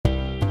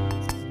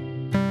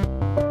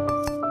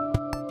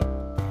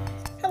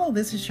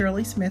Hello, this is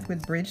Shirley Smith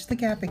with Bridge the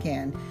Gap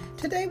again.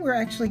 Today we're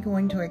actually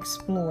going to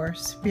explore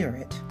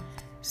spirit.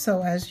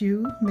 So as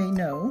you may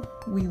know,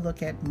 we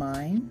look at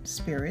mind,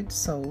 spirit,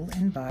 soul,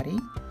 and body.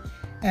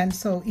 And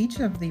so each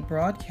of the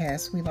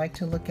broadcasts, we like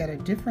to look at a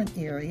different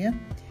area,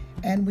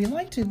 and we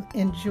like to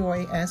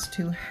enjoy as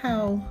to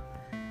how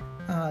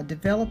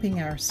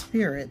developing our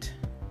spirit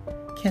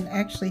can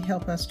actually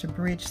help us to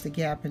bridge the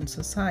gap in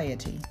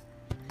society.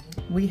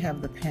 We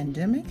have the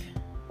pandemic,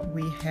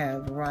 we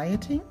have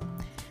rioting,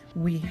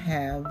 we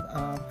have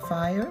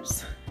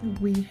fires,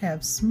 we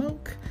have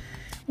smoke,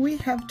 we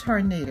have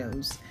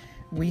tornadoes,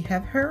 we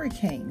have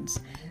hurricanes,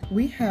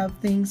 we have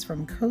things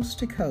from coast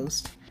to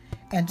coast.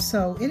 And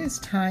so it is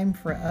time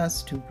for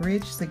us to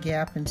bridge the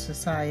gap in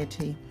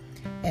society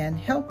and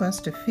help us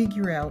to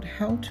figure out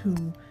how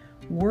to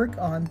work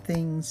on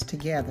things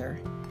together.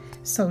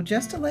 So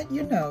just to let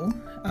you know,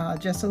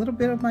 just a little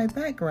bit of my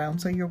background,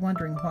 so you're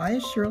wondering, why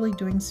is Shirley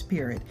doing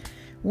spirit?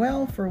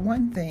 Well, for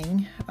one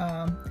thing,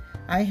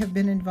 I have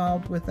been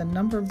involved with a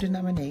number of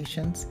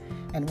denominations,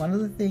 and one of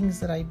the things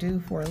that I do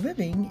for a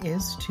living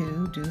is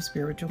to do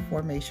spiritual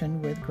formation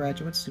with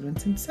graduate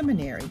students in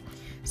seminary.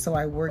 So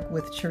I work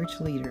with church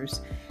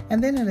leaders.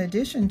 And then in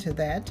addition to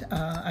that,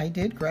 I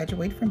did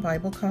graduate from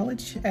Bible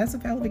college as a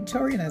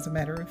valedictorian, as a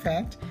matter of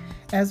fact,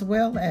 as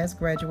well as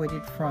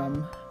graduated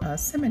from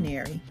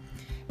seminary.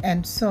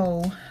 And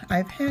so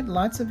I've had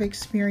lots of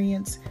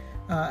experience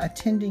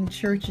attending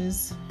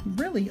churches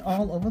really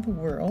all over the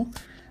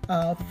world,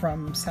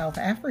 from South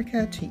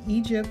Africa to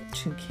Egypt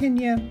to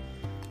Kenya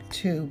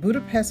to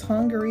Budapest,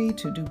 Hungary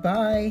to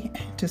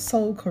Dubai to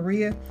Seoul,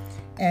 Korea,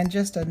 and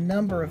just a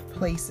number of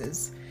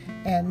places,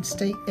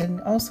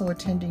 and also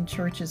attending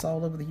churches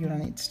all over the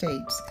United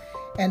States.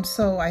 And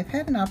so I've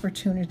had an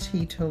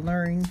opportunity to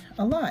learn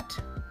a lot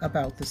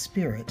about the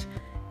spirit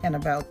and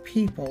about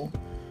people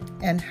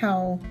and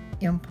how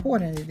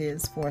important it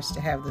is for us to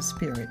have the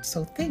spirit.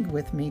 So think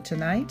with me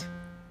tonight.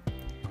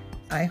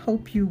 I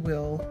hope you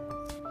will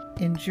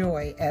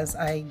enjoy as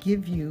I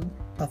give you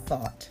a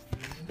thought.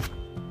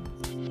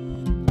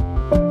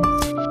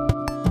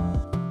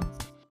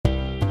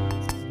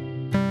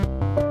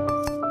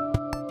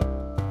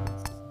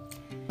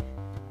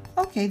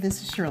 Okay,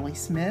 this is Shirley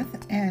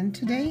Smith, and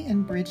today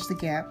in Bridge the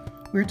Gap,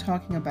 we're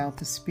talking about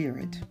the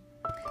spirit.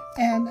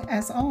 And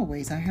as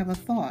always, I have a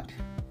thought.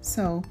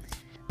 So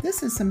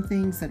this is some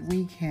things that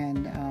we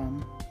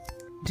can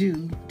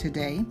do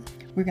today.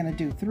 We're going to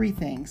do three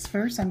things.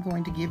 First, I'm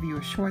going to give you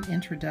a short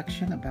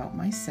introduction about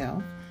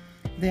myself.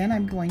 Then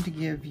I'm going to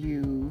give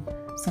you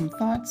some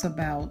thoughts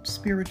about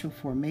spiritual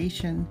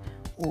formation,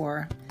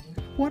 or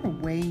what are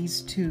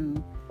ways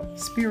to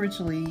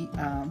spiritually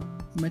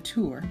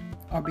mature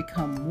or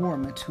become more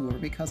mature,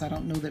 because I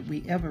don't know that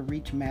we ever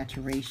reach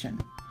maturation.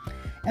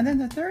 And then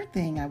the third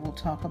thing I will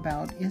talk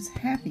about is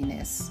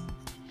happiness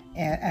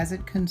as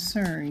it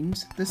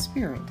concerns the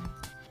spirit.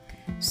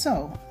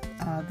 So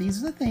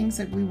these are the things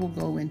that we will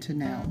go into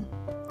now.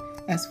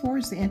 As far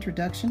as the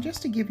introduction,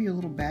 just to give you a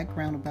little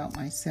background about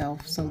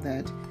myself, so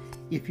that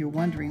if you're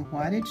wondering,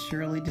 why did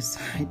Shirley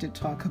decide to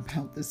talk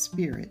about the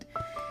spirit?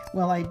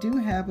 Well, I do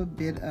have a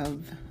bit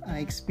of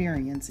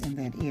experience in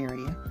that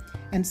area.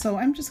 And so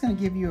I'm just going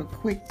to give you a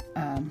quick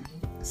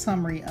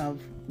summary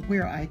of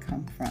where I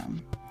come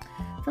from.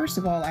 First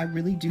of all, I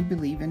really do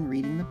believe in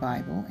reading the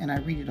Bible, and I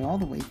read it all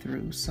the way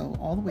through, so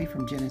all the way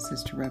from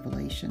Genesis to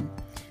Revelation.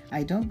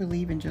 I don't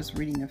believe in just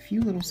reading a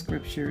few little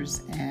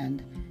scriptures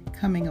and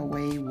coming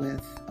away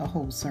with a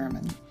whole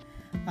sermon.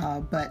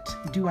 But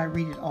do I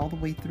read it all the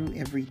way through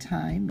every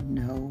time?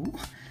 No,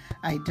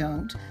 I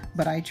don't.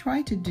 But I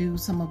try to do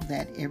some of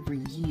that every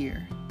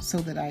year so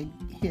that I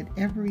hit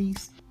every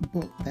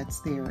book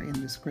that's there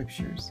in the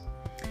scriptures.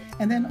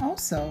 And then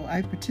also,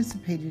 I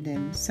participated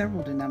in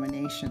several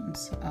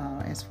denominations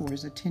as far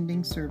as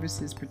attending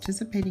services,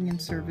 participating in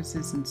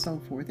services, and so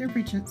forth,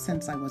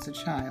 since I was a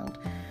child.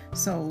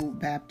 So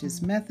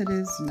Baptist,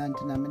 Methodist,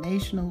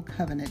 non-denominational,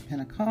 Covenant,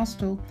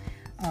 Pentecostal,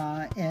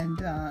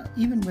 and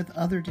even with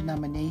other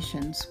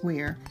denominations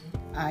where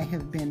I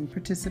have been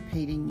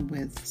participating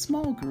with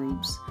small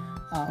groups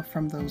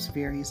from those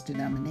various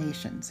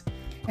denominations.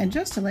 And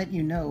just to let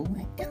you know,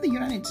 in the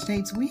United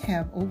States, we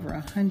have over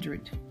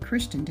 100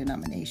 Christian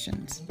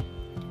denominations.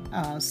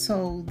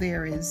 So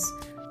there is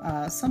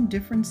some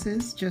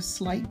differences, just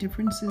slight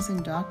differences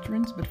in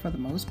doctrines, but for the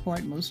most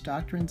part, most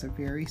doctrines are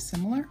very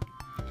similar.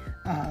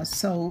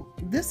 So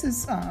this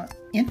is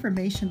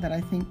information that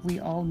I think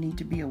we all need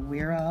to be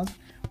aware of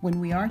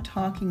when we are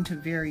talking to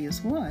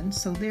various ones.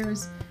 So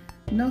there's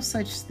no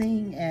such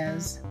thing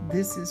as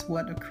this is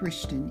what a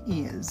Christian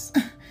is,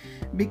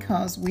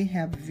 because we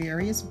have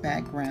various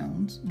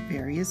backgrounds,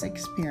 various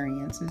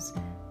experiences,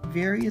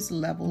 various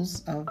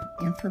levels of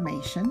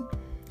information.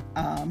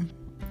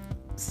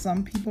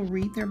 Some people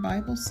read their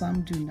Bible,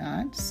 some do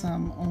not.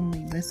 Some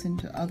only listen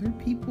to other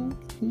people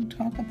who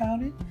talk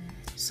about it.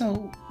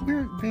 So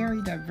we're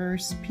very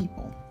diverse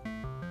people.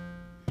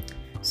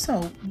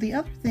 So the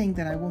other thing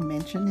that I will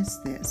mention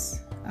is this.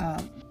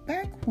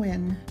 Back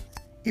when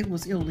it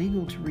was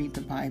illegal to read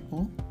the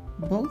Bible,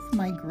 both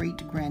my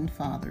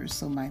great-grandfathers,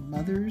 so my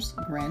mother's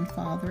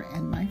grandfather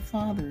and my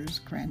father's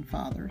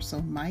grandfather,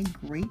 so my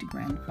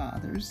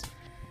great-grandfathers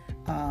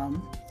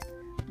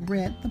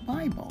read the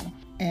Bible,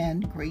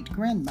 and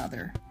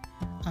great-grandmother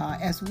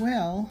as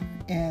well,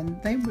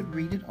 and they would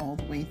read it all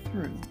the way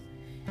through,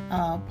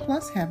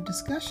 plus have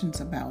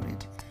discussions about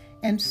it.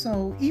 And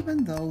so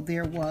even though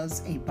there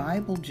was a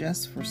Bible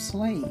just for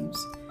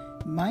slaves,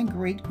 my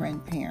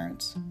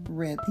great-grandparents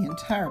read the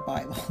entire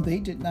Bible. They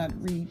did not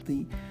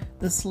read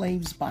the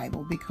slaves'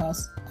 Bible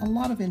because a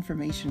lot of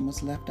information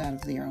was left out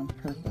of there on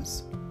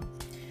purpose.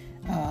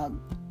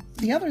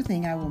 The other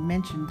thing I will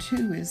mention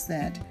too is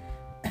that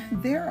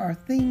there are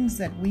things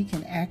that we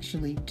can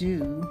actually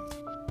do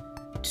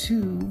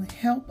to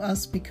help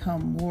us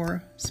become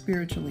more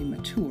spiritually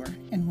mature.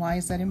 And why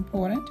is that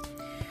important?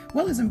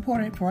 Well, it's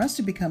important for us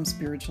to become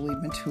spiritually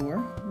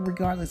mature,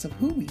 regardless of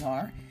who we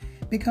are,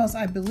 because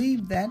I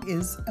believe that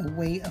is a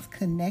way of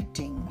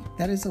connecting.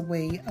 That is a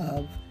way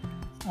of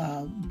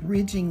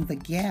bridging the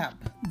gap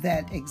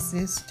that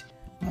exists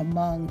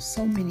among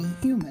so many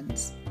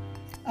humans.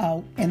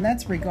 And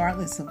that's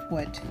regardless of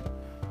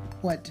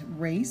what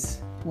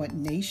race, what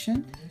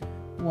nation,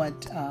 what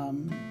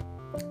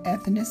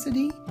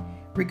ethnicity,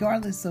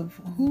 regardless of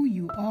who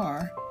you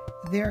are,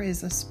 there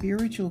is a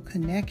spiritual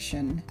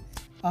connection.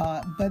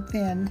 But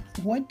then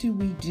what do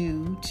we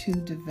do to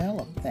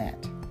develop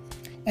that?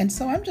 And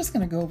so I'm just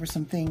going to go over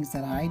some things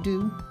that I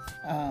do.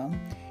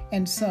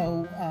 And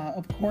so,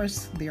 of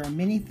course, there are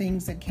many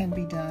things that can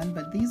be done,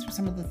 but these are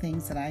some of the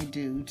things that I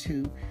do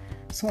to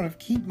sort of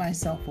keep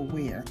myself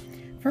aware.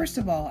 First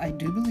of all, I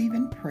do believe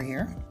in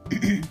prayer.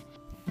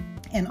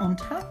 And on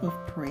top of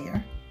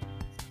prayer,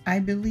 I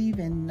believe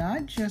in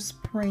not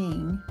just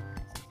praying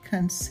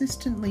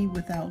consistently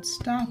without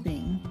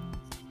stopping,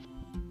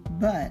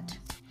 but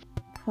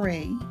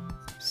pray,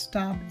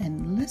 stop,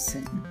 and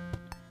listen.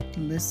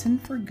 Listen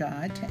for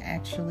God to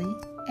actually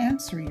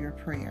answer your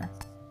prayer.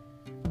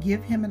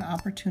 Give Him an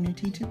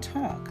opportunity to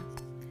talk.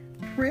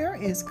 Prayer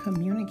is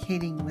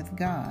communicating with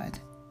God.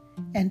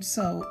 And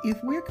so if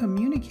we're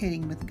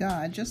communicating with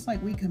God, just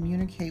like we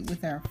communicate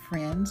with our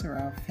friends or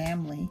our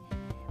family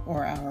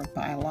or our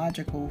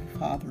biological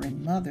father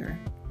and mother,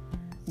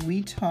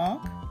 we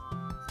talk,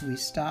 we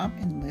stop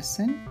and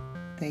listen.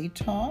 They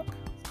talk,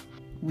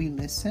 we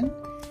listen,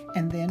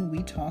 and then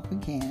we talk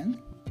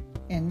again,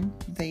 and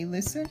they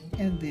listen,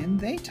 and then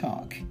they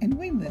talk, and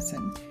we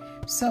listen.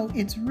 So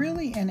it's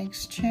really an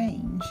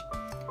exchange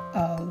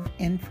of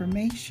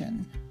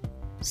information.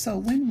 So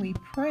when we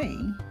pray,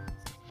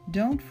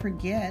 don't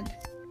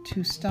forget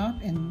to stop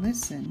and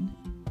listen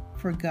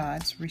for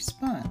God's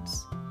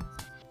response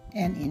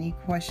and any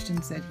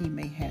questions that He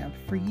may have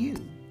for you.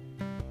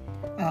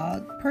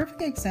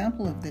 Perfect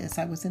example of this,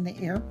 I was in the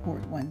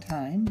airport one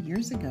time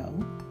years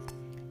ago,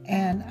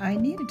 and I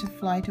needed to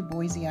fly to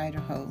Boise,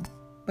 Idaho,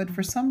 but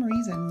for some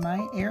reason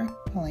my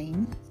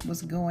airplane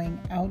was going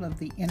out of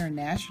the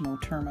international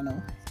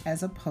terminal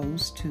as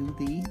opposed to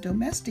the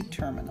domestic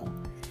terminal.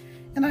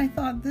 And I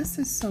thought, this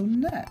is so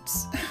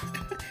nuts.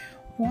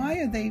 Why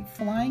are they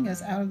flying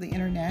us out of the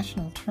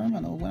international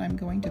terminal when I'm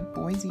going to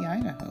Boise,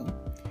 Idaho?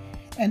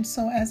 And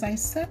so as I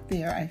sat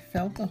there, I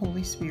felt the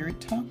Holy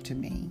Spirit talk to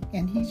me,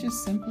 and He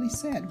just simply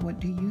said, "What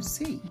do you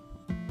see?"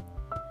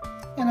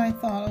 And I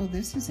thought, oh,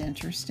 this is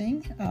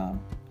interesting.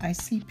 I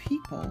see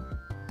people.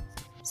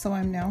 So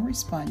I'm now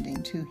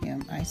responding to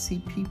Him. I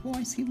see people.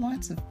 I see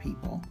lots of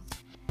people.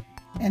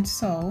 And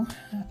so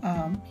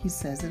He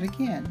says it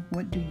again.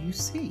 What do you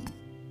see?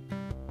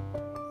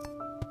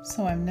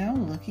 So I'm now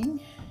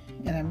looking,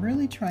 and I'm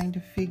really trying to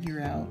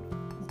figure out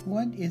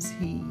what is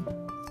He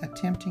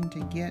attempting to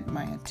get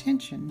my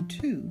attention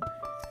to.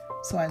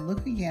 So I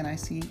look again. I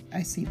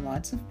see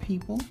lots of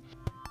people.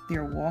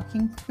 They're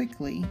walking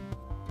quickly.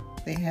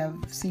 They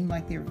seem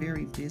like they're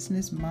very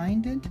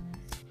business-minded.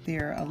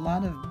 There are a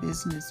lot of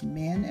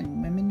businessmen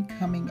and women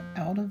coming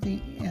out of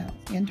the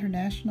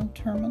international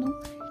terminal,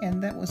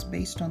 and that was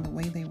based on the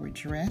way they were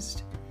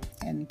dressed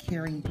and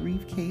carrying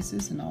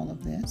briefcases and all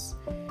of this.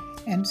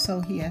 And so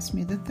He asked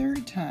me the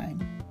third time,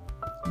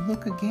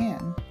 "Look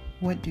again.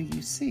 What do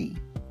you see?"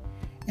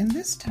 And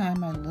this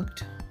time I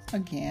looked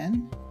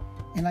again,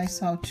 and I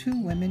saw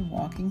two women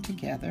walking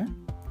together.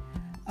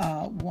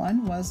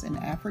 One was an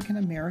African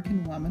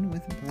American woman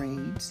with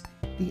braids.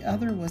 The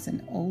other was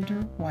an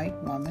older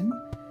white woman.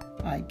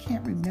 I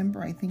can't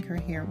remember. I think her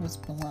hair was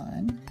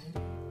blonde.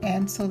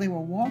 And so they were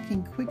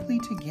walking quickly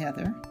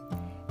together,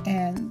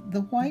 and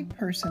the white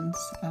person's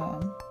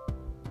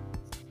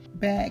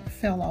bag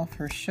fell off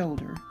her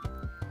shoulder.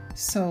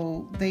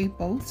 So they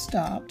both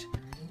stopped.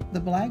 The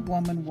black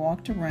woman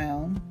walked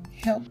around,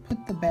 helped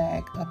put the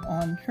bag up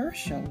on her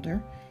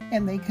shoulder,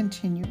 and they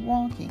continued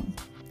walking.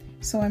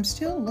 So I'm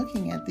still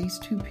looking at these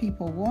two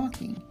people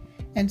walking.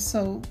 And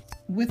so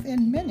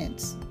within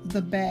minutes,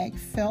 the bag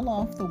fell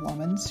off the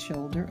woman's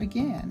shoulder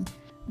again.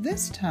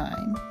 This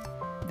time,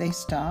 they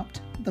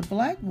stopped. The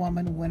black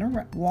woman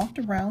walked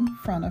around in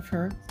front of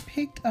her,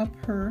 picked up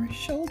her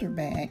shoulder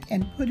bag,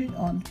 and put it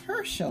on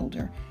her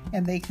shoulder,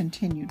 and they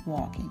continued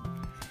walking.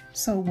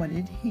 So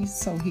he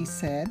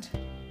said,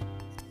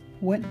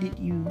 "What did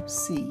you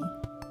see?"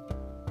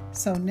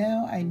 So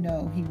now I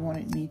know he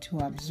wanted me to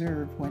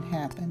observe what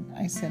happened.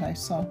 I said I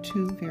saw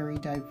two very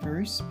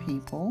diverse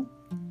people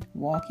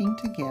walking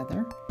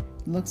together.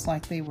 Looks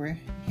like they were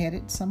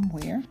headed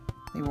somewhere.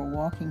 They were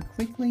walking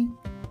quickly.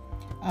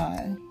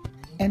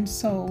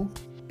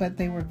 But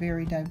they were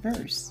very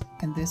diverse.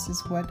 And this is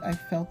what I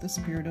felt the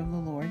Spirit of the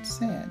Lord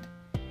said.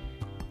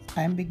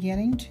 I'm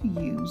beginning to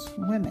use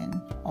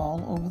women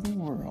all over the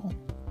world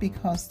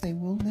because they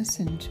will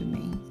listen to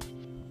me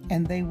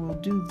and they will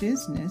do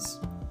business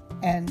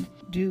and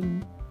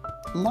do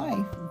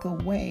life the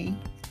way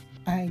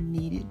I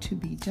need it to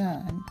be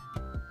done.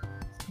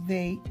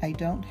 I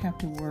don't have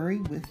to worry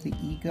with the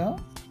ego,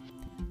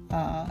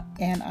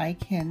 and I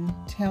can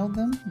tell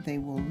them they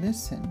will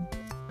listen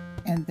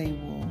and they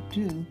will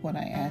do what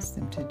I ask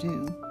them to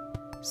do,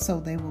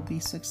 so they will be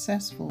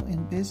successful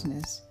in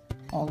business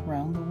all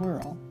around the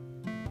world.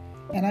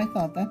 And I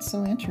thought that's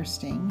so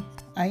interesting.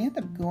 I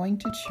ended up going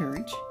to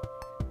church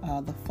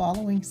the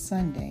following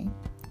Sunday.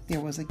 There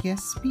was a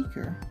guest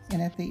speaker,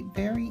 and at the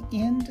very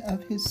end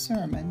of his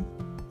sermon,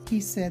 he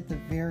said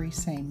the very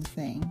same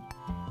thing,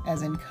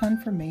 as in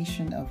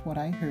confirmation of what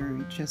I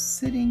heard just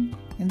sitting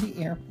in the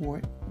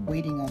airport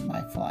waiting on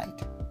my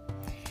flight.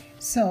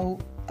 So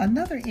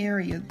another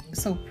area,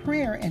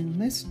 prayer and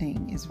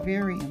listening is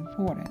very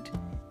important.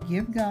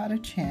 Give God a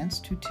chance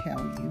to tell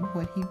you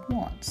what He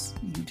wants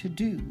you to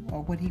do,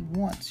 or what He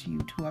wants you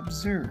to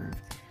observe,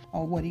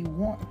 or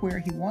where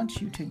He wants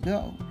you to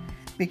go,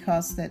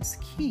 because that's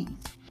key.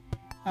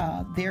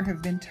 There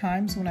have been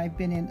times when I've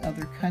been in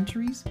other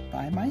countries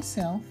by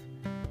myself,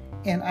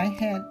 and I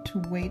had to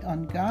wait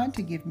on God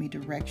to give me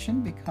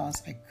direction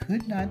because I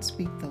could not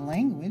speak the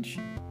language,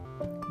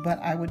 but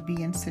I would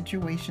be in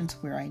situations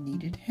where I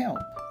needed help.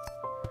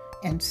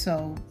 And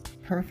so,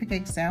 perfect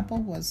example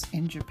was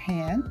in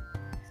Japan.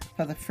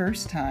 For the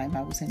first time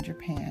I was in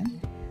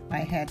Japan, I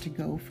had to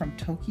go from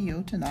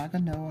Tokyo to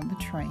Nagano on the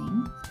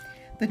train.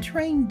 The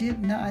train did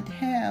not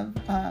have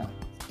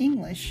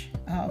English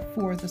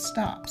for the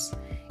stops.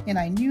 And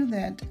I knew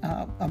that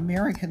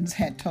Americans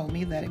had told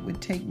me that it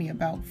would take me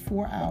about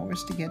 4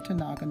 hours to get to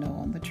Nagano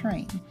on the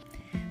train.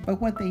 But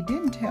what they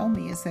didn't tell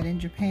me is that in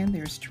Japan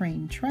there's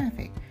train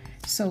traffic.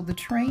 So the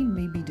train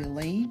may be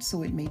delayed,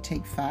 so it may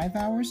take 5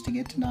 hours to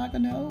get to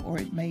Nagano, or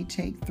it may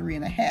take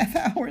 3.5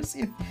 hours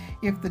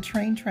if the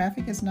train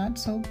traffic is not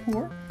so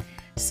poor.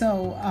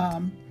 So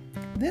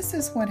this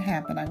is what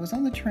happened. I was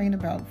on the train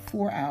about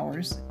 4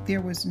 hours.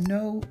 There was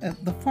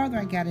the farther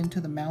I got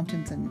into the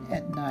mountains and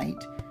at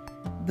night,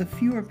 the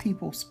fewer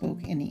people spoke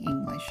any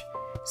English.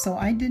 So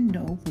I didn't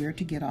know where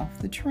to get off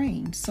the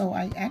train. So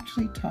I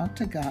actually talked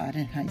to God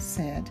and I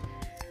said,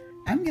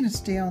 I'm going to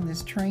stay on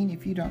this train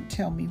if you don't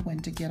tell me when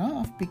to get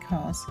off,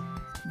 because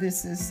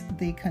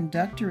the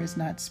conductor is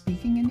not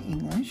speaking in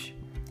English.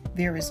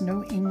 There is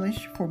no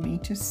English for me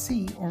to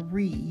see or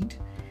read.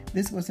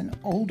 This was an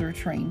older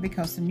train,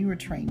 because the newer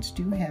trains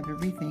do have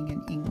everything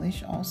in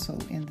English, also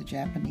in the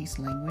Japanese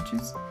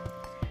languages.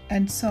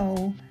 And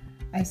so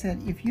I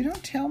said, if you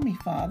don't tell me,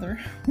 Father,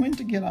 when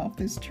to get off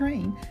this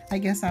train, I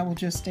guess I will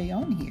just stay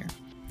on here.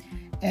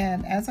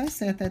 And as I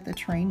said that, the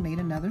train made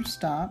another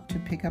stop to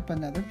pick up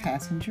another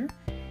passenger,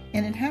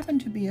 and it happened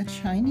to be a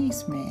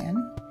Chinese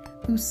man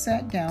who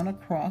sat down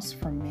across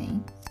from me.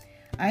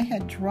 I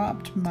had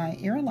dropped my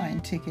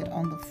airline ticket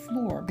on the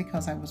floor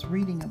because I was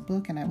reading a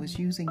book and I was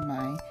using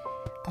my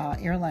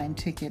airline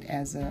ticket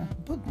as a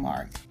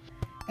bookmark.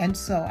 And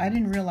so I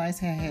didn't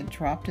realize I had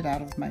dropped it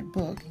out of my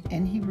book,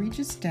 and he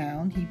reaches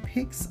down, he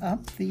picks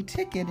up the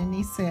ticket, and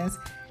he says,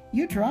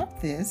 "You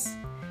dropped this."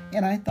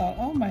 And I thought,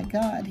 oh my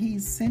God,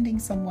 he's sending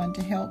someone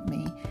to help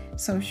me.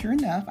 So sure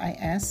enough, I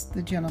asked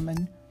the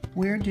gentleman,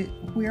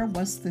 where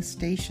was the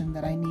station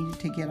that I needed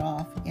to get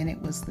off? And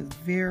it was the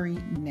very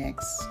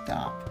next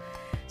stop.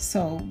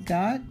 So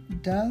God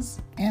does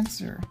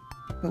answer,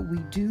 but we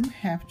do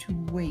have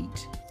to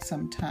wait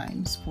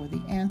sometimes for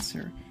the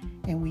answer.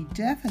 And we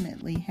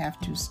definitely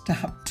have to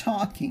stop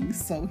talking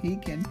so He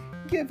can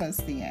give us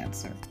the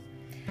answer.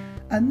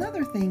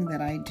 Another thing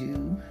that I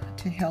do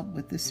to help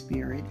with the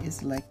Spirit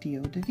is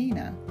Lectio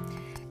Divina.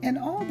 And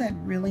all that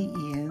really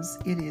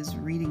it is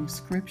reading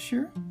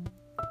Scripture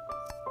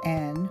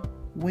and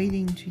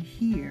waiting to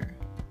hear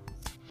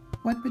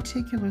what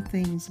particular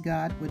things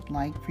God would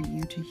like for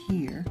you to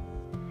hear.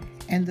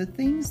 And the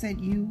things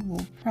that you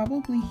will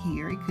probably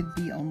hear, it could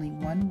be only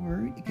one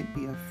word, it could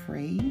be a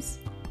phrase,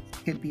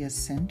 it could be a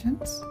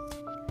sentence.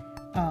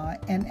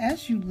 And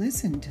as you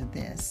listen to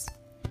this,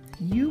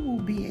 you will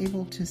be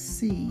able to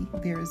see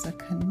there is a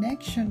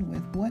connection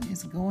with what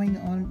is going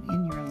on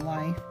in your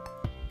life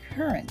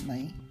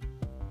currently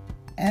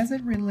as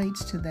it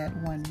relates to that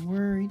one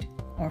word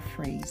or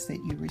phrase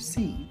that you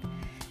receive.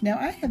 Now,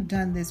 I have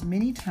done this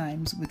many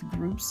times with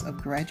groups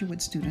of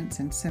graduate students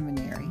in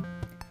seminary,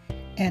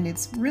 And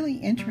it's really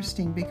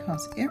interesting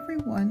because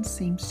everyone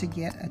seems to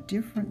get a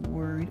different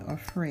word or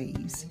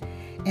phrase,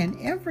 and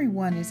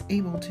everyone is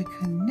able to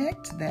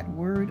connect that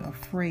word or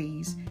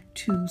phrase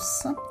to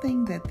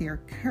something that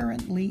they're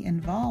currently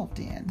involved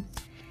in.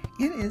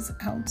 It is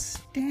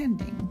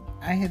outstanding.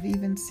 I have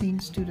even seen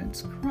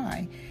students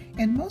cry,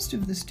 and most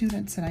of the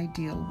students that I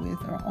deal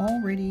with are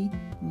already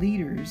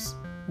leaders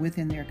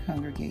within their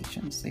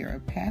congregations. They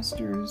are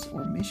pastors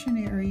or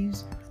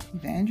missionaries,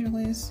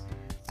 evangelists.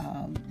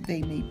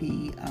 They may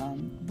be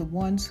the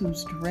ones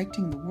who's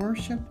directing the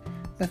worship,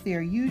 but they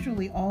are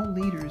usually all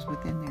leaders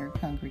within their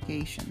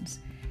congregations.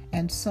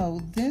 And so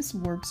this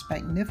works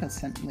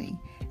magnificently.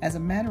 As a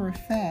matter of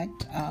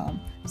fact,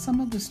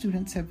 some of the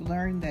students have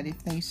learned that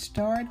if they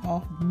start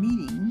off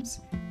meetings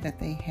that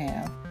they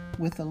have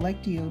with the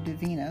Lectio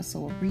Divina,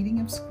 so a reading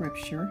of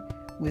Scripture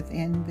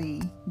within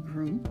the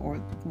group or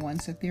the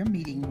ones that they're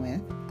meeting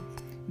with,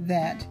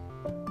 that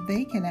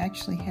they can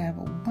actually have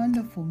a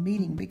wonderful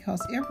meeting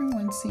because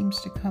everyone seems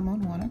to come on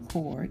one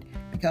accord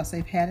because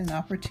they've had an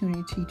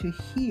opportunity to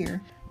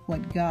hear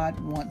what God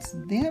wants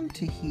them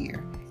to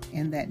hear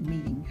in that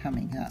meeting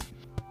coming up.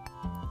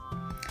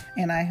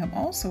 And I have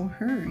also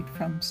heard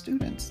from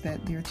students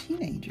that their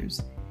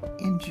teenagers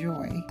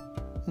enjoy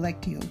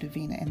Lectio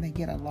Divina and they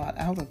get a lot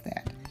out of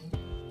that.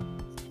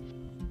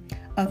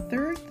 A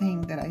third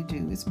thing that I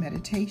do is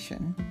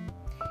meditation.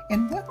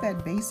 And what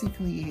that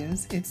basically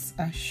is, it's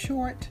a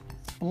short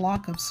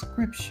block of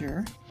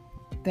scripture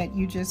that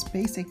you just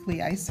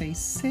basically, I say,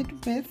 sit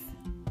with,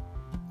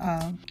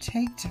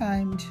 take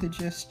time to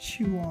just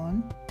chew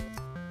on.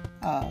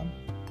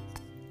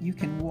 You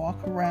can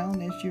walk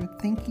around as you're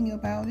thinking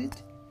about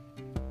it.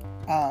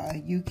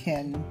 You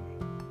can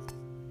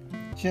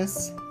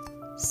just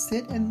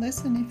sit and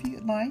listen if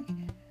you'd like,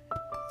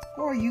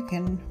 or you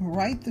can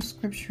write the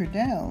scripture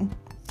down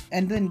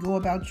and then go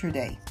about your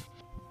day.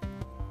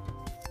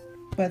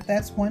 But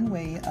that's one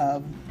way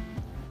of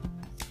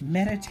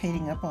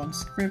meditating upon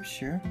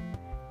scripture.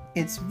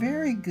 It's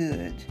very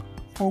good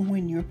for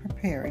when you're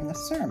preparing a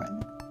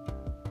sermon.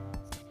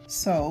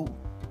 So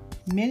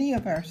many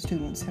of our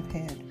students have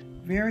had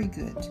very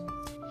good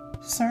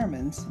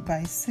sermons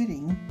by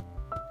sitting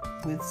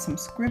with some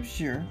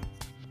scripture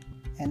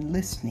and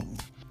listening.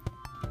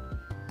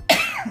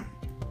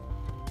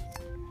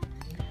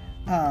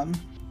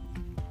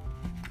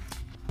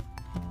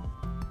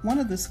 One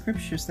of the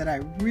scriptures that I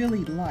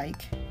really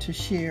like to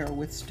share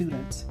with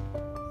students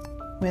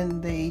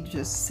when they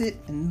just sit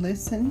and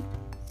listen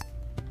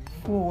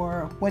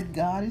for what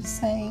God is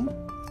saying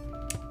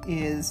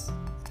is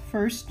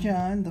 1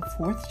 John, the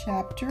 4th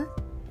chapter.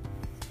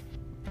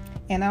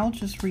 And I'll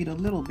just read a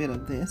little bit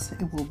of this.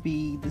 It will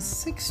be the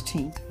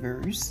 16th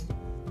verse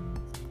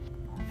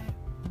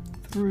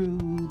through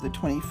the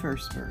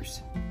 21st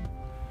verse.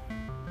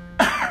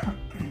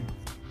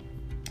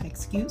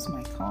 Excuse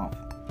my cough.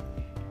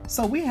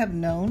 So we have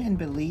known and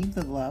believed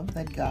the love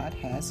that God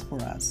has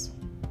for us.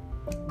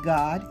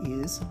 God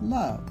is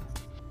love,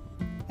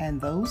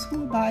 and those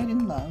who abide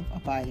in love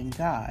abide in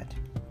God,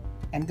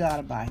 and God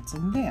abides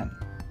in them.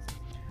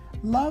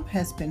 Love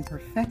has been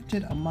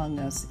perfected among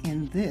us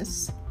in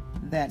this,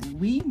 that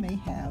we may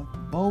have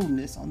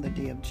boldness on the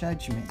day of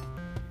judgment.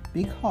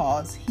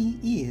 Because He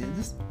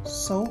is,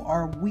 so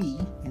are we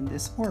in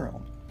this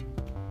world.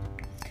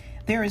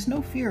 There is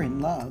no fear in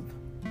love,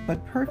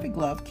 but perfect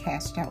love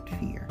casts out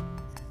fear.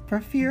 For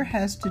fear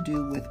has to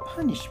do with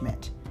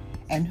punishment,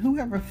 and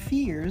whoever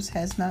fears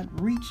has not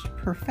reached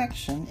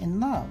perfection in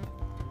love.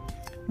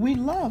 We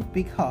love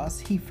because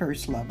He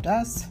first loved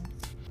us.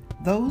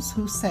 Those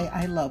who say,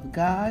 I love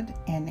God,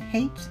 and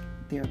hate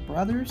their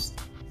brothers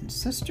and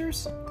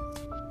sisters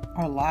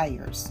are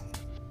liars.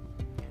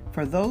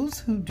 For those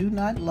who do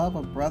not love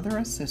a brother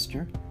or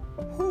sister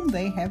whom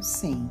they have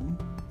seen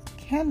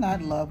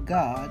cannot love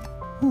God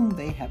whom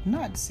they have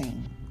not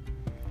seen.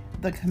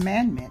 The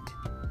commandment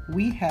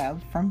we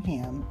have from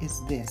Him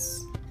is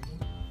this: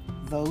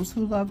 those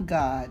who love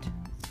God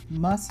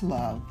must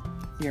love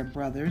their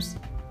brothers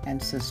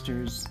and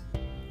sisters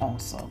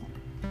also.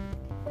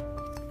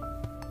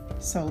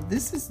 So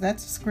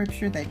that's a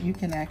scripture that you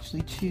can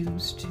actually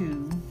choose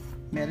to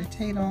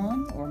meditate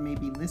on or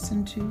maybe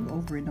listen to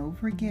over and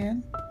over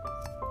again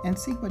and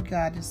see what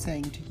God is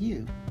saying to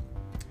you.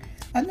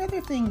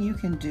 Another thing you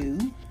can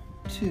do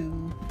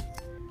to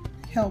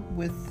help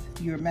with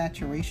your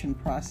maturation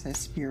process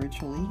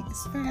spiritually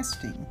is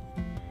fasting.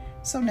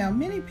 So now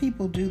many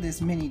people do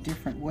this many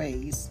different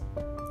ways.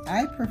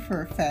 I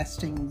prefer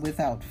fasting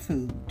without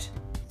food.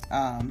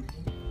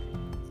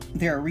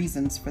 There are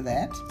reasons for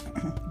that,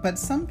 but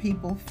some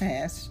people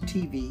fast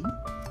TV,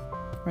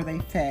 or they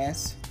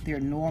fast their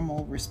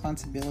normal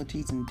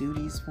responsibilities and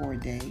duties for a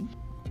day.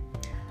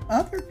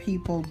 Other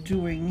people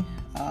during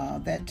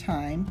that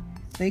time,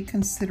 they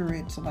consider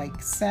it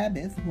like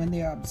Sabbath. When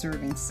they are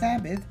observing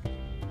Sabbath,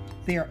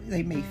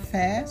 they may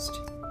fast,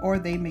 or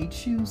they may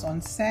choose on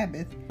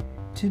Sabbath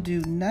to do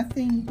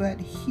nothing but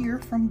hear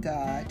from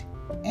God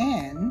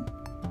and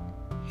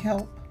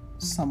help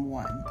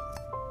someone.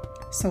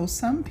 So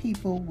some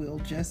people will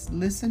just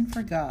listen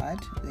for God.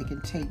 They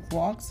can take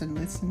walks and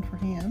listen for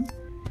Him.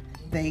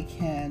 They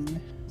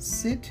can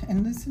sit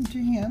and listen to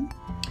Him.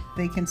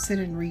 They can sit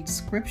and read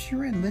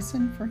scripture and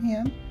listen for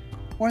Him.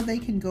 Or they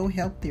can go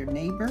help their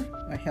neighbor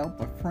or help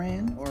a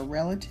friend or a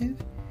relative.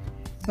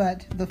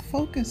 But the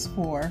focus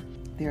for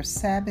their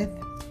Sabbath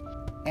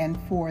and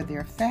for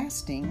their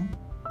fasting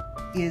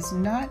is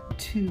not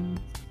to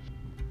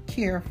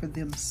care for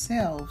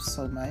themselves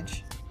so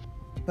much,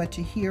 but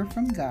to hear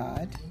from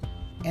God.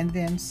 And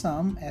then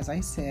some, as I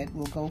said,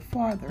 will go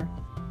farther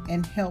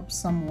and help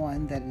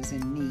someone that is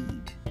in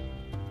need.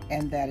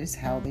 And that is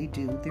how they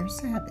do their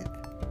Sabbath.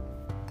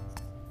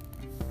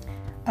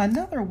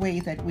 Another way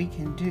that we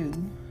can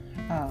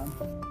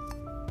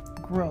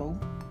grow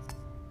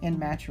in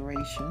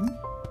maturation,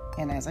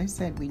 and as I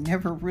said, we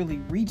never really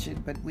reach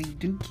it, but we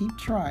do keep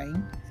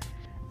trying,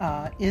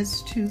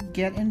 is to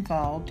get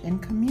involved in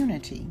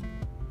community.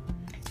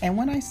 And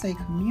when I say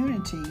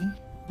community,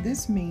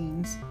 this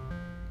means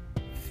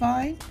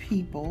find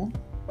people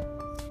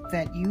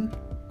that you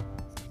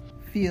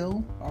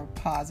feel are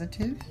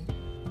positive,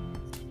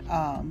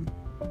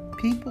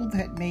 people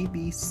that may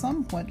be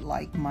somewhat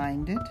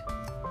like-minded,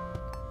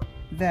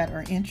 that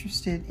are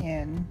interested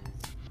in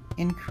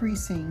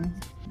increasing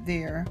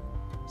their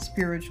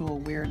spiritual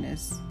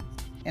awareness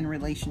and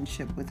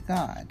relationship with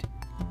God.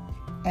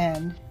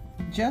 And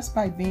just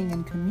by being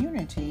in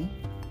community,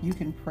 you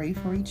can pray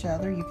for each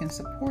other, you can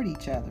support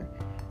each other.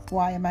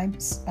 Why am I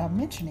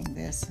mentioning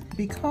this?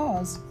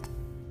 Because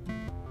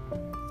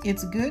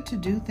it's good to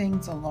do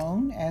things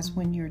alone, as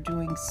when you're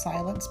doing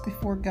silence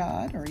before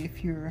God, or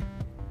if you're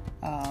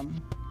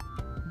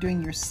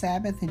doing your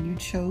Sabbath and you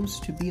chose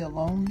to be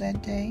alone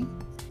that day,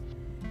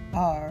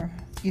 or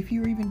if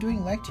you're even doing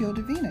Lectio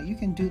Divina, you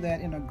can do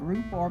that in a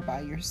group or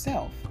by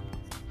yourself.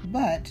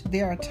 But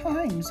there are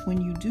times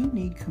when you do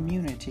need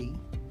community.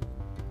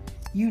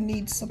 You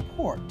need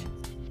support.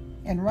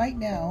 And right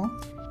now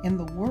in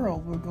the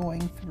world, we're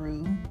going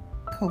through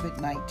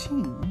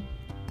COVID-19.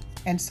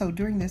 And so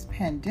during this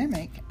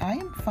pandemic, I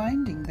am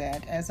finding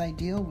that as I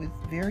deal with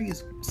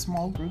various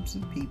small groups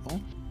of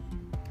people,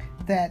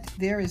 that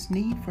there is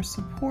need for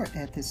support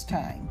at this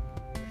time.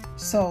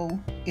 So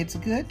it's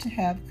good to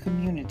have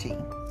community.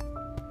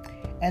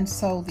 And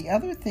so the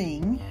other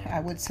thing I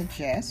would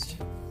suggest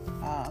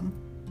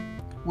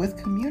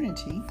with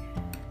community,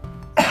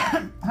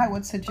 I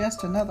would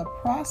suggest another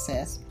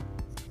process.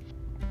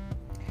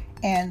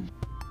 And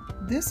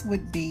this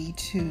would be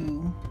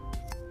to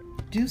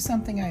do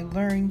something I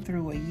learned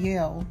through a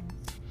Yale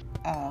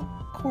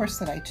course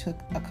that I took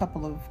a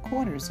couple of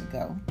quarters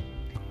ago.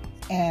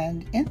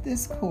 And in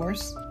this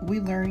course, we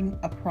learn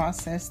a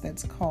process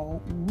that's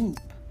called WOOP.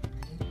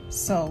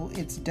 So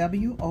it's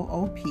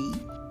WOOP.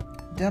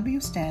 W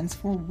stands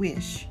for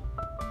wish.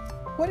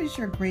 What is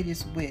your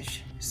greatest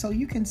wish? So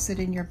you can sit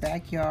in your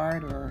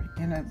backyard or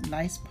in a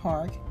nice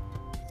park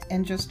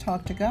and just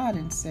talk to God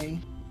and say,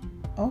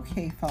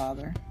 okay,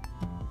 Father,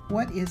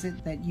 what is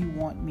it that you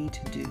want me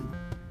to do?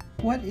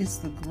 What is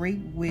the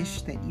great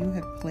wish that you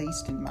have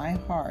placed in my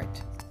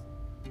heart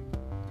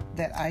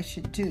that I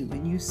should do?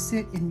 And you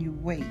sit and you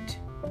wait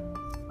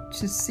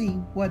to see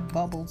what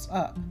bubbles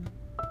up.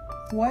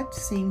 What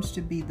seems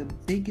to be the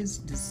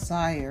biggest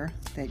desire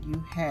that you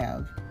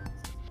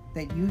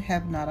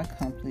have not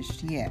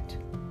accomplished yet,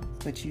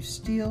 but you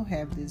still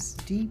have this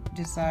deep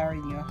desire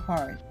in your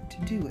heart to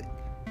do it?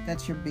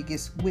 That's your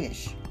biggest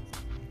wish.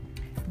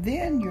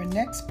 Then your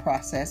next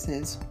process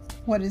is,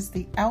 what is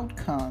the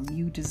outcome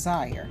you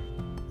desire?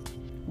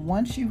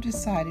 Once you've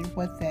decided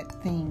what that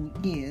thing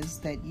is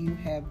that you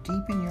have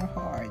deep in your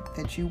heart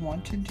that you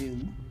want to do,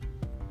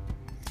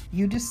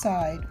 you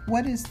decide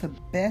what is the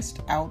best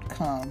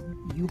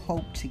outcome you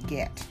hope to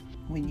get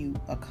when you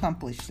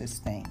accomplish this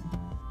thing.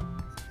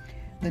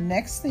 The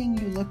next thing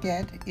you look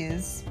at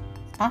is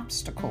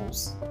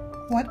obstacles.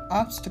 What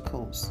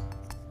obstacles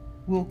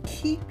will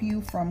keep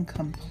you from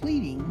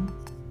completing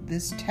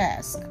this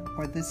task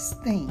or this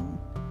thing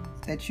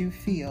that you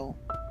feel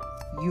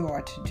you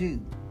are to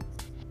do?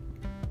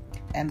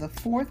 And the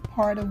fourth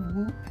part of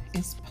WOOP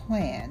is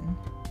plan.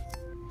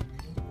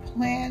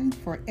 Plan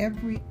for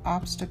every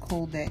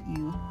obstacle that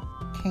you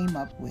came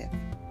up with.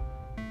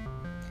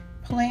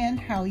 Plan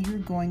how you're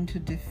going to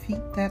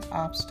defeat that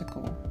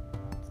obstacle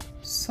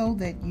so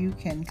that you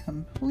can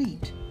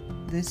complete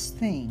this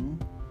thing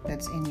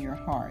that's in your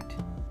heart.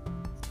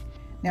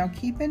 Now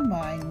keep in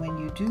mind, when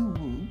you do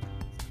WOOP,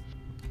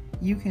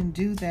 you can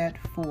do that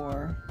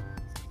for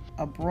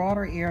a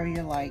broader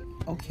area, like,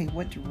 okay,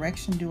 what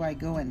direction do I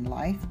go in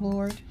life,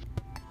 Lord?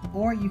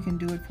 Or you can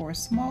do it for a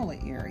smaller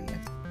area.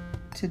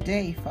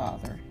 Today,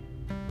 Father,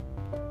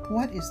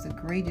 what is the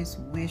greatest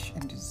wish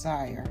and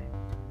desire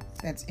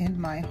that's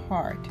in my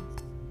heart,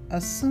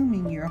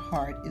 assuming your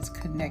heart is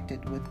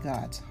connected with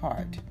God's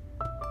heart?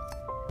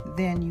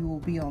 Then you will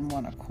be on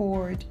one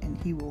accord and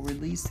He will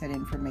release that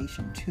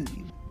information to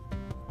you.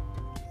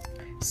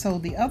 So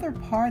the other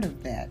part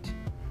of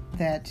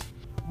that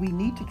we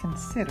need to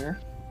consider,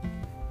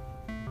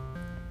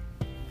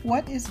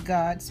 what is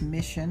God's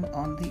mission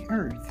on the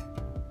earth?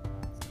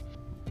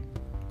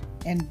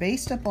 And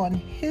based upon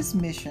his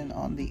mission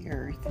on the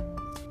earth,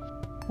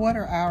 what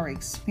are our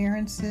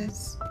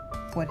experiences?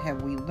 What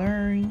have we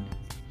learned?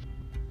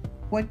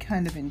 What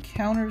kind of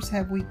encounters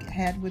have we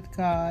had with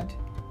God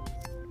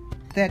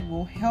that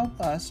will help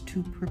us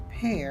to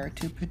prepare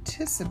to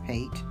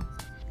participate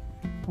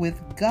with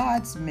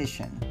God's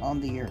mission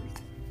on the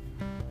earth?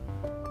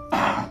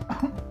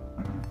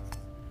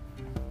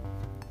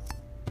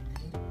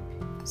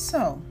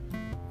 So,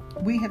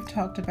 we have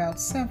talked about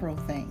several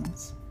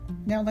things.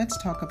 Now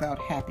let's talk about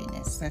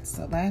happiness. That's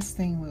the last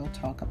thing we'll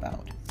talk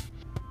about.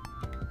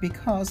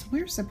 Because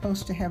we're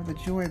supposed to have the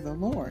joy of the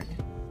Lord.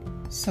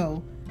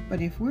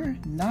 But if we're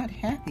not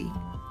happy,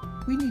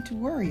 we need to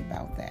worry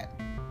about that.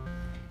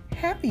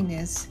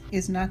 Happiness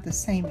is not the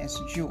same as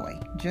joy,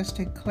 just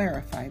to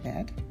clarify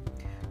that.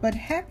 But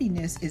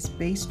happiness is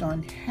based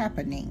on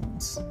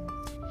happenings.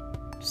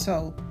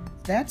 So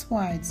that's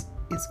why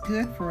it's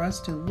good for us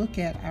to look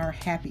at our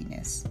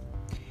happiness.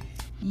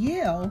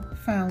 Yale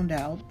found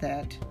out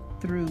that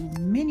through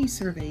many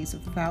surveys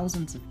of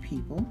thousands of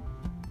people,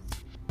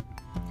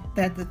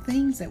 that the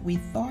things that we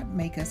thought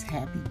make us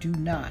happy do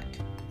not.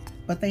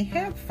 But they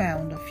have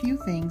found a few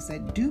things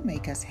that do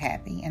make us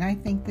happy, and I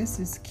think this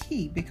is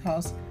key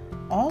because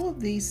all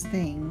of these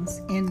things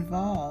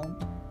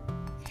involve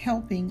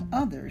helping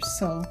others.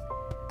 So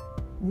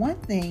one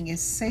thing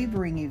is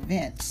savoring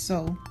events.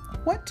 So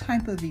what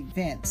type of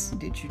events?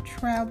 Did you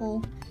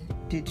travel?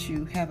 Did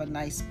you have a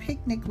nice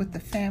picnic with the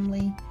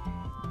family?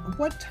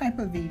 What type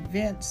of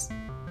events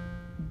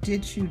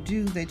did you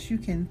do that you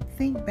can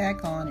think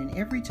back on, and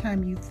every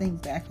time you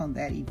think back on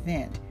that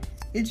event,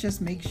 it just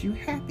makes you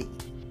happy?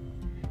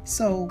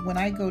 So when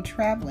I go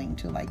traveling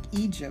to like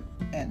Egypt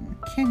and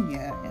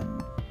Kenya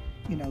and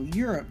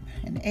Europe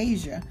and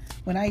Asia,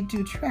 when I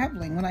do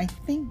traveling, when I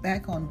think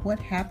back on what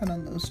happened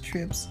on those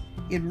trips,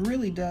 it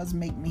really does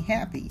make me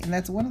happy. And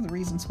that's one of the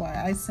reasons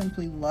why I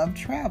simply love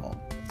travel.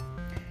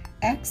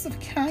 Acts of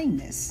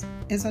kindness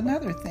is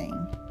another thing.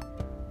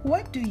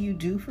 What do you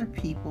do for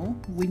people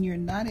when you're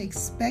not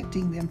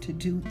expecting them to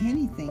do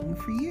anything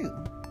for you?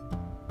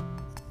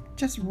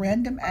 Just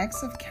random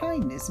acts of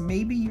kindness.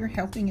 Maybe you're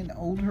helping an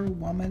older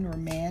woman or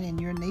man in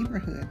your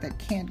neighborhood that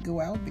can't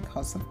go out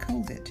because of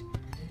COVID.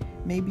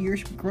 Maybe you're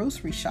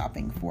grocery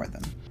shopping for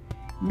them.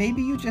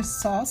 Maybe you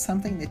just saw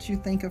something that you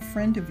think a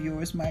friend of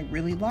yours might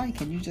really like,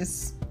 and you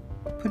just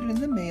put it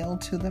in the mail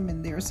to them,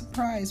 and they're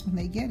surprised when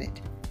they get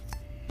it.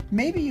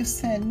 Maybe you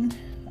send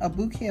a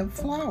bouquet of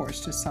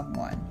flowers to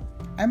someone.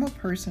 I'm a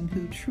person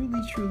who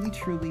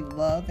truly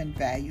love and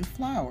value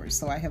flowers.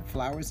 So I have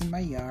flowers in my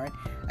yard.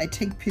 I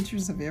take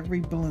pictures of every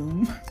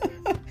bloom.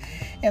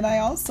 And I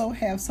also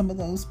have some of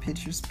those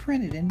pictures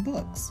printed in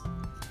books.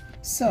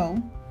 So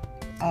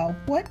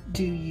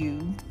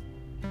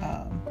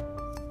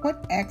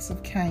what acts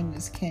of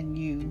kindness can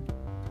you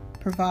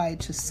provide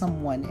to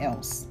someone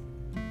else?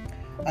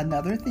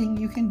 Another thing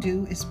you can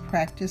do is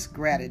practice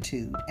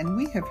gratitude. And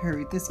we have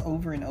heard this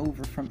over and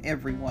over from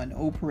everyone,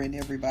 Oprah and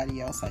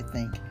everybody else, I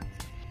think.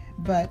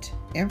 But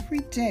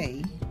every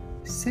day,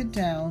 sit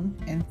down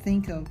and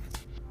think of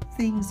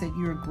things that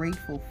you're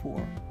grateful for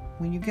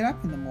when you get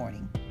up in the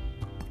morning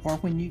or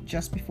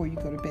just before you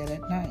go to bed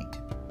at night.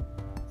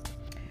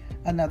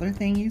 Another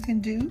thing you can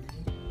do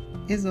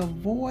is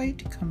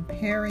avoid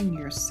comparing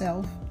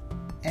yourself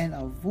and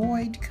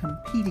avoid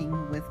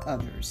competing with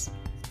others.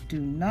 Do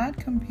not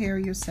compare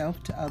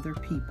yourself to other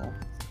people.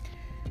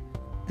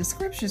 The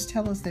scriptures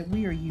tell us that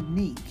we are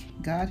unique.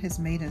 God has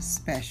made us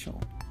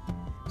special.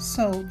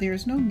 So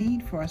there's no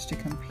need for us to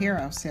compare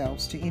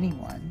ourselves to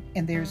anyone,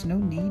 and there's no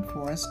need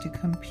for us to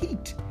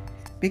compete,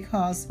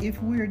 because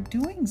if we're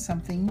doing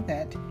something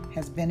that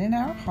has been in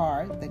our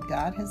heart that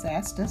God has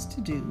asked us to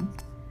do,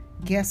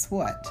 guess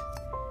what?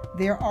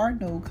 There are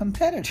no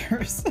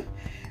competitors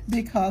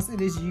because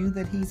it is you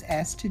that He's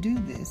asked to do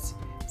this.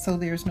 So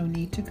there's no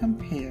need to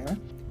compare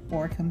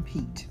or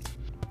compete.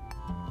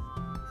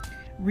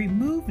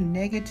 Remove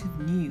negative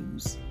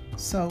news.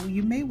 So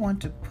you may want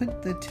to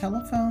put the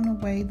telephone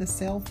away, the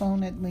cell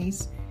phone at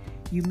least.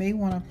 You may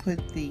want to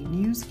put the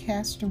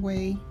newscast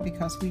away,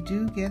 because we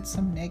do get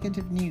some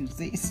negative news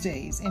these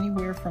days,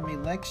 anywhere from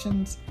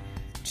elections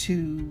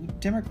to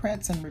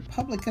Democrats and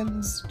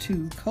Republicans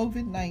to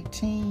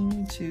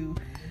COVID-19 to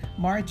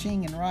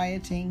marching and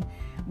rioting.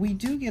 We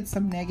do get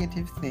some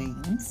negative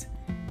things,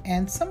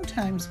 and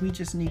sometimes we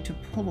just need to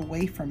pull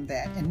away from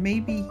that and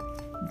maybe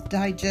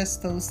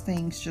digest those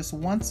things just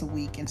once a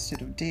week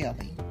instead of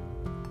daily.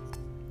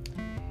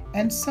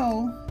 And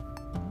so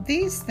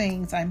these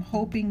things I'm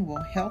hoping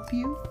will help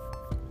you,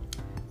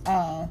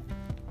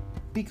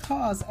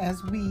 because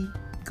as we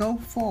go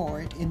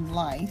forward in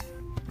life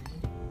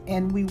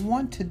and we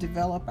want to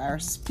develop our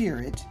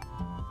spirit,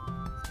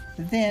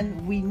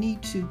 then we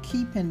need to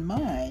keep in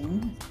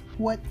mind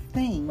what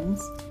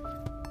things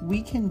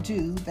we can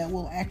do that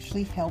will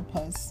actually help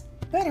us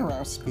better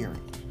our spirit.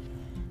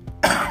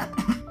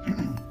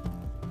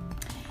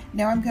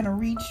 Now I'm going to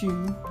read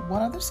you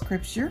one other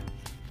scripture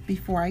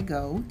before I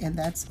go, and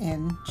that's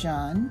in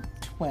John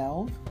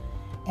 12,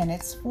 and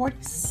it's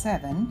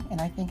 47,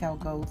 and I think I'll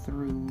go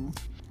through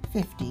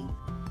 50.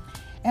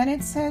 And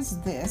it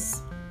says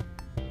this: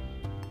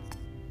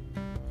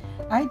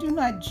 I do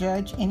not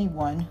judge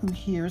anyone who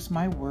hears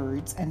my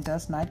words and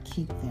does not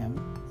keep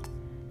them.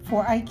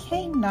 For I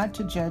came not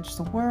to judge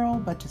the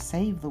world, but to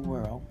save the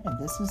world. And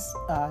this is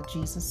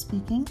Jesus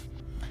speaking.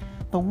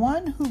 The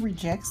one who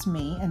rejects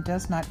me and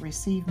does not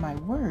receive my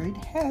word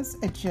has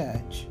a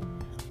judge.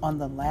 On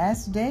the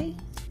last day,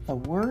 the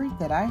word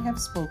that I have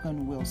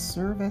spoken will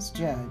serve as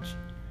judge.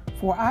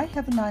 For I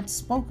have not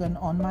spoken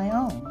on my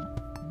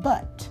own,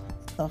 but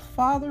the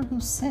Father who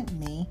sent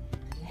me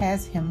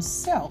has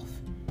himself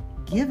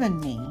given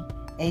me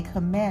a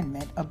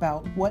commandment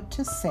about what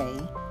to say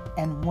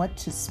and what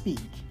to speak.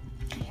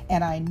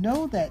 And I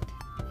know that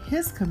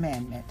his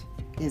commandment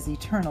is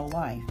eternal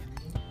life.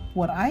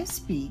 What I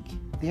speak,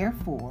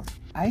 therefore,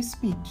 I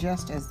speak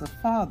just as the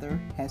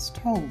Father has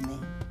told me.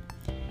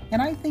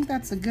 And I think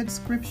that's a good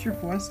scripture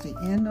for us to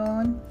end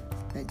on,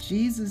 that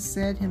Jesus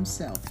said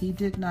himself, he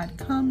did not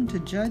come to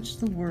judge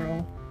the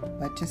world,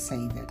 but to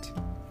save it.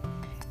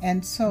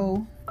 And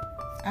so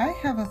I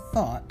have a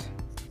thought.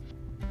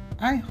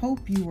 I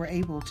hope you were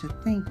able to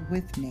think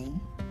with me.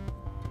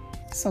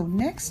 So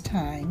next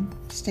time,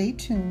 stay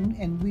tuned,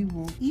 and we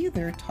will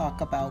either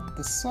talk about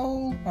the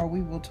soul or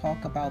we will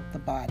talk about the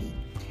body.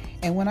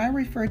 And when I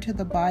refer to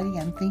the body,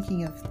 I'm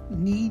thinking of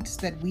needs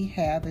that we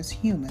have as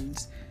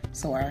humans.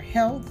 So our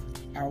health,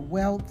 our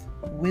wealth,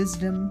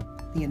 wisdom,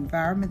 the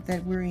environment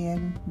that we're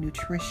in,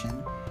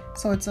 nutrition.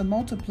 So it's a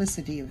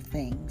multiplicity of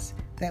things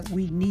that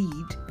we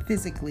need,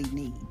 physically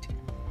need.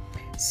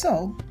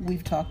 So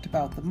we've talked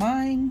about the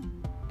mind,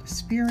 the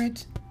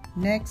spirit.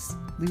 Next,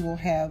 we will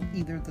have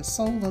either the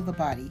soul or the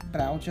body,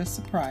 but I'll just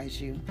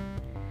surprise you.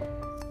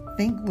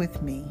 Think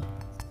with me,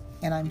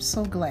 and I'm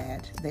so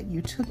glad that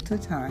you took the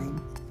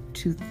time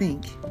to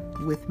think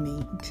with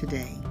me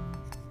today.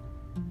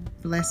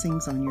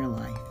 Blessings on your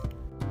life.